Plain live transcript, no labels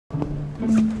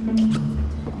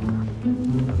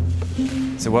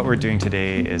So what we're doing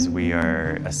today is we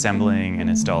are assembling and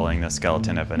installing the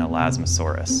skeleton of an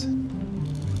Elasmosaurus.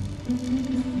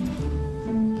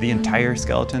 The entire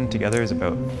skeleton together is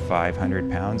about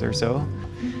 500 pounds or so.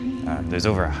 There's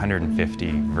over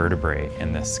 150 vertebrae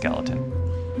in this skeleton.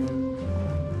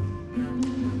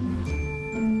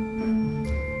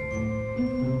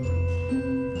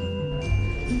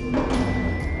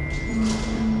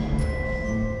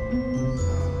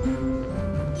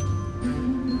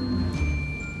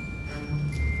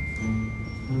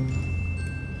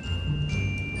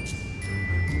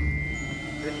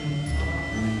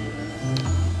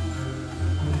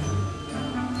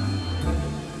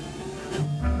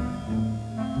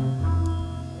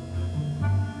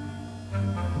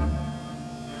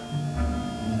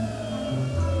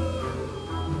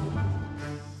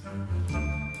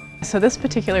 So this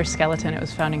particular skeleton, it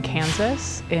was found in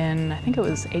Kansas in, I think it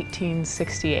was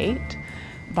 1868,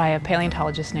 by a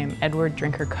paleontologist named Edward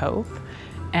Drinker Cope.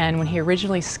 And when he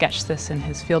originally sketched this in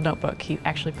his field notebook, he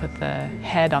actually put the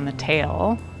head on the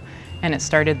tail, and it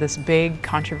started this big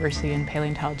controversy in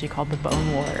paleontology called the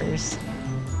Bone Wars.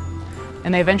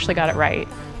 And they eventually got it right.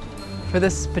 For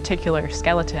this particular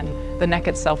skeleton, the neck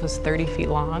itself is 30 feet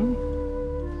long,